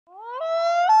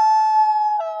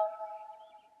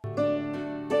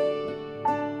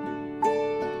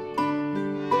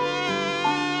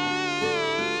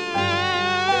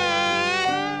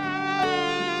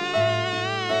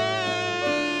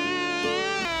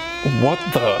What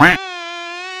the?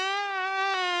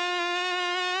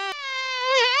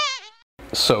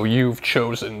 So you've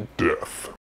chosen death.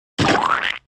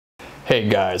 Hey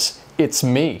guys, it's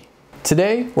me.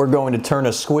 Today we're going to turn a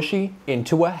squishy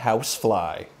into a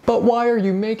housefly. But why are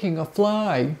you making a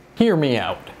fly? Hear me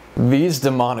out. These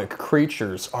demonic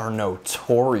creatures are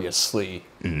notoriously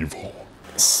evil.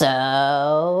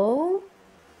 So?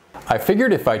 I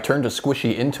figured if I turned a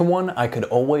squishy into one, I could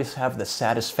always have the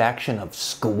satisfaction of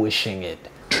squishing it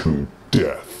to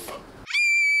death.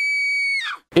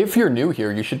 If you're new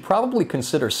here, you should probably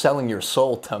consider selling your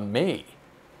soul to me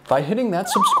by hitting that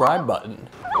subscribe button.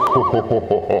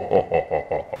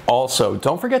 Also,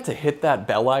 don't forget to hit that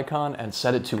bell icon and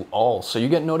set it to all so you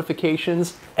get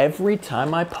notifications every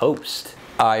time I post.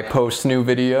 I post new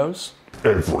videos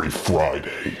every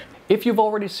Friday. If you've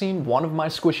already seen one of my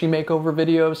squishy makeover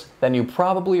videos, then you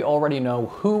probably already know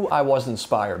who I was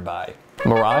inspired by.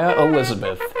 Mariah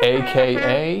Elizabeth,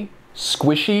 aka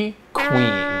Squishy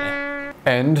Queen.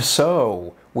 And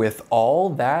so, with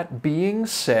all that being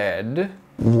said,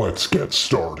 let's get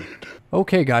started.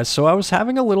 Okay guys, so I was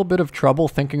having a little bit of trouble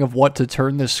thinking of what to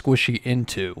turn this squishy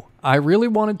into. I really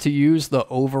wanted to use the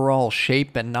overall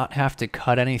shape and not have to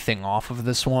cut anything off of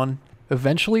this one.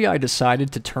 Eventually I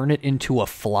decided to turn it into a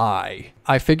fly.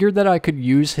 I figured that I could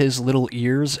use his little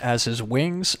ears as his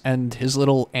wings and his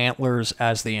little antlers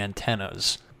as the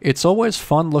antennas. It's always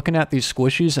fun looking at these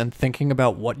squishies and thinking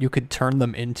about what you could turn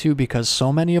them into because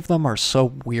so many of them are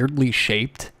so weirdly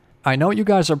shaped. I know what you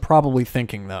guys are probably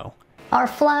thinking though. Are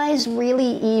flies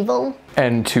really evil?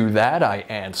 And to that I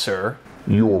answer,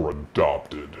 you're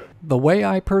adopted. The way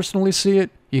I personally see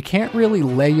it, you can't really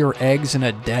lay your eggs in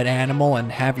a dead animal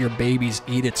and have your babies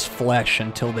eat its flesh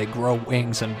until they grow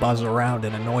wings and buzz around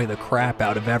and annoy the crap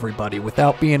out of everybody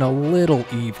without being a little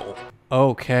evil.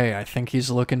 Okay, I think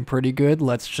he's looking pretty good.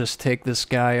 Let's just take this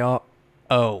guy off.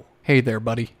 Oh, hey there,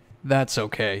 buddy. That's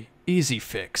okay. Easy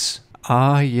fix.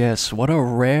 Ah yes, what a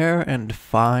rare and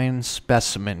fine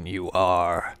specimen you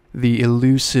are. The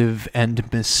elusive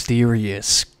and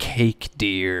mysterious cake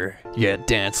deer. Yeah,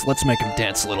 dance. Let's make him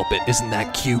dance a little bit. Isn't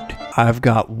that cute? I've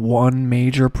got one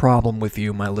major problem with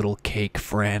you, my little cake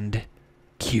friend.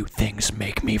 Cute things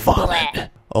make me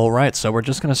vomit. Alright, so we're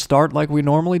just gonna start like we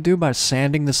normally do by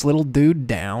sanding this little dude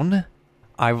down.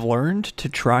 I've learned to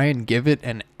try and give it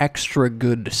an extra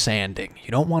good sanding.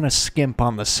 You don't want to skimp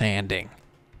on the sanding.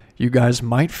 You guys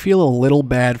might feel a little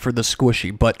bad for the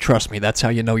squishy, but trust me, that's how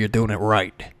you know you're doing it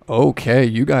right. Okay,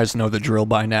 you guys know the drill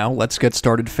by now. Let's get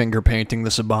started finger painting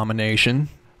this abomination.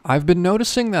 I've been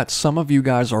noticing that some of you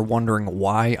guys are wondering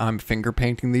why I'm finger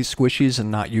painting these squishies and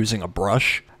not using a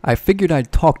brush. I figured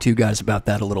I'd talk to you guys about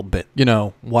that a little bit. You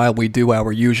know, while we do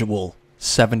our usual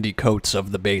 70 coats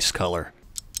of the base color.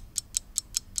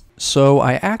 So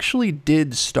I actually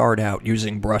did start out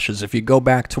using brushes if you go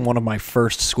back to one of my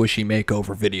first squishy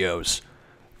makeover videos.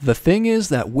 The thing is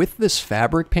that with this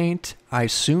fabric paint, I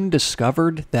soon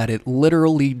discovered that it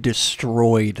literally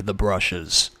destroyed the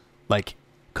brushes. Like,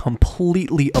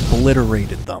 completely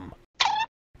obliterated them.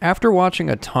 After watching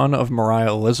a ton of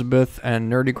Mariah Elizabeth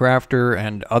and Nerdy Crafter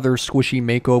and other squishy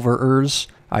makeoverers,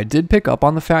 I did pick up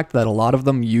on the fact that a lot of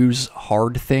them use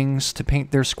hard things to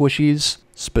paint their squishies,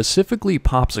 specifically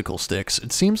popsicle sticks.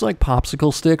 It seems like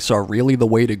popsicle sticks are really the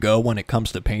way to go when it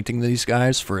comes to painting these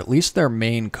guys for at least their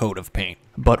main coat of paint.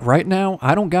 But right now,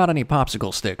 I don't got any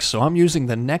popsicle sticks, so I'm using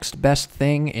the next best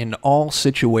thing in all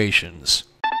situations.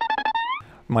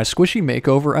 My squishy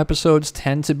makeover episodes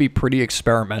tend to be pretty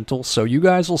experimental, so you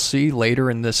guys will see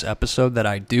later in this episode that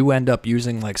I do end up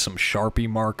using like some Sharpie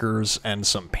markers and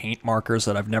some paint markers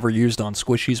that I've never used on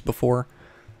squishies before.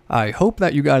 I hope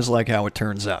that you guys like how it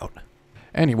turns out.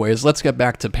 Anyways, let's get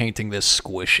back to painting this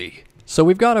squishy. So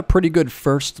we've got a pretty good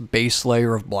first base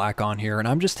layer of black on here, and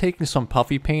I'm just taking some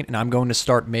puffy paint and I'm going to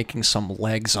start making some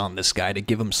legs on this guy to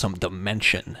give him some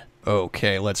dimension.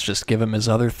 Okay, let's just give him his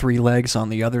other 3 legs on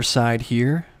the other side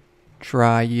here.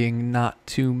 Trying not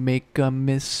to make a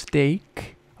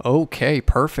mistake. Okay,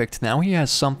 perfect. Now he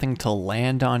has something to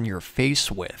land on your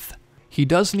face with. He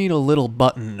does need a little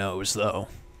button nose, though.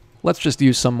 Let's just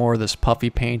use some more of this puffy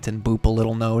paint and boop a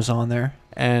little nose on there.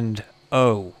 And,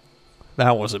 oh,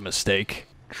 that was a mistake.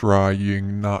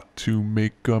 Trying not to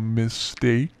make a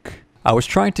mistake. I was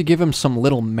trying to give him some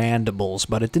little mandibles,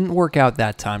 but it didn't work out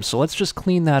that time, so let's just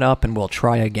clean that up and we'll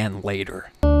try again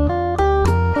later.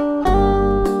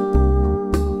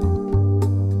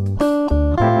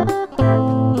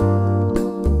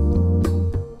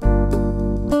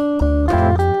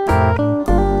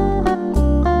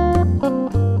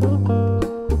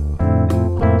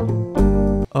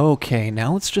 Okay,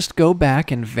 now let's just go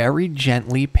back and very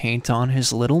gently paint on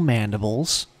his little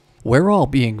mandibles. We're all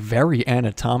being very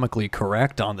anatomically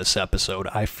correct on this episode.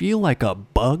 I feel like a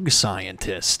bug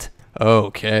scientist.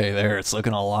 Okay, there, it's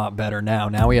looking a lot better now.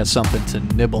 Now he has something to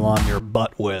nibble on your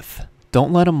butt with.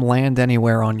 Don't let him land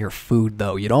anywhere on your food,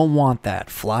 though. You don't want that.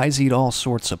 Flies eat all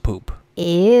sorts of poop.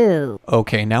 Ew.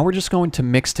 Okay, now we're just going to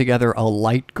mix together a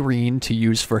light green to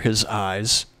use for his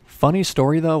eyes. Funny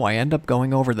story, though, I end up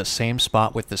going over the same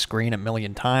spot with this green a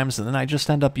million times, and then I just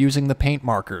end up using the paint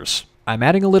markers. I'm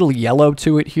adding a little yellow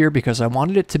to it here because I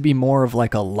wanted it to be more of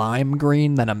like a lime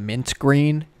green than a mint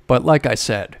green. But like I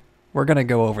said, we're gonna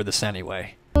go over this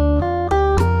anyway.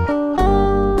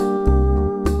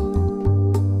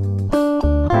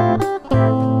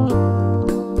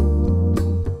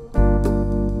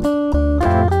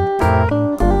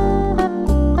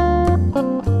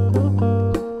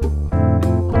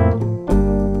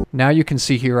 Now you can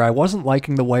see here I wasn't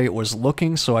liking the way it was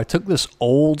looking, so I took this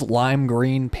old lime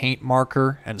green paint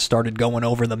marker and started going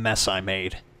over the mess I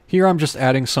made. Here I'm just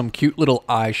adding some cute little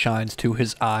eye shines to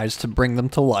his eyes to bring them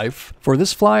to life. For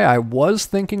this fly, I was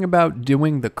thinking about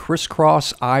doing the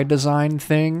crisscross eye design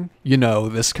thing. You know,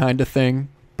 this kind of thing.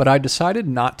 But I decided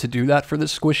not to do that for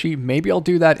this squishy. Maybe I'll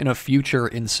do that in a future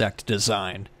insect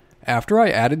design. After I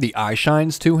added the eye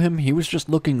shines to him, he was just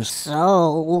looking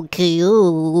So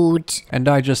cute. and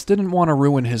I just didn't want to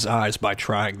ruin his eyes by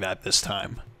trying that this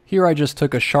time. Here I just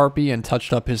took a Sharpie and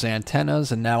touched up his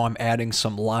antennas, and now I'm adding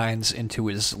some lines into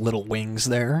his little wings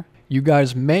there. You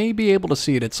guys may be able to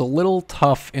see it, it's a little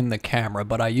tough in the camera,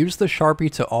 but I used the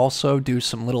Sharpie to also do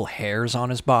some little hairs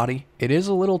on his body. It is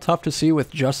a little tough to see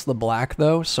with just the black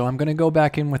though, so I'm going to go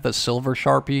back in with a silver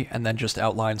Sharpie and then just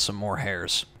outline some more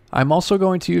hairs. I'm also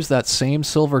going to use that same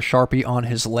silver Sharpie on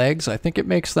his legs. I think it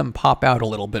makes them pop out a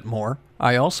little bit more.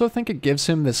 I also think it gives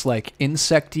him this like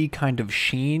insect-y kind of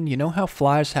sheen. You know how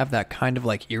flies have that kind of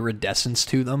like iridescence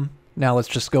to them? Now let's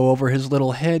just go over his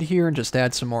little head here and just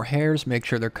add some more hairs, make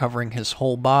sure they're covering his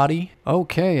whole body.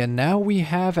 Okay, and now we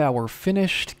have our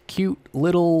finished cute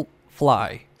little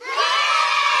fly.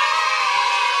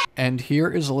 And here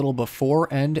is a little before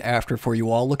and after for you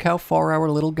all. Look how far our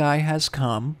little guy has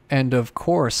come. And of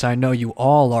course, I know you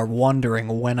all are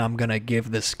wondering when I'm gonna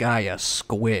give this guy a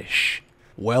squish.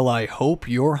 Well, I hope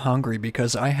you're hungry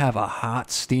because I have a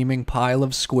hot steaming pile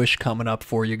of squish coming up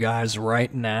for you guys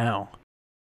right now.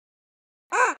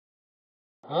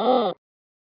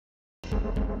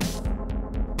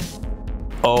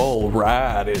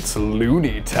 Alright, it's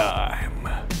loony time.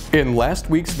 In last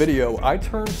week's video, I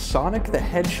turned Sonic the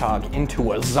Hedgehog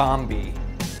into a zombie.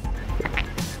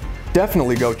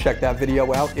 Definitely go check that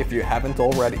video out if you haven't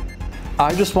already.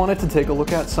 I just wanted to take a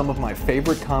look at some of my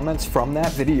favorite comments from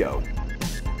that video.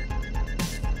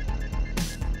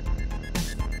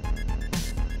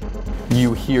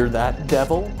 You hear that,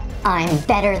 devil? I'm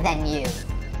better than you.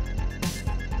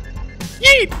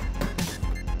 Yeet!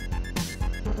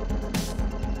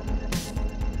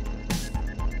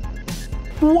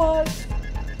 What?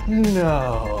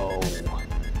 No.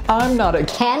 I'm not a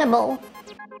Cannibal.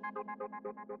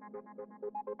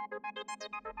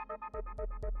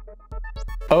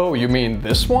 Oh, you mean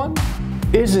this one?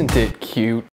 Isn't it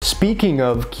cute? Speaking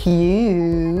of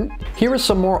cute, here is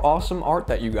some more awesome art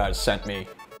that you guys sent me.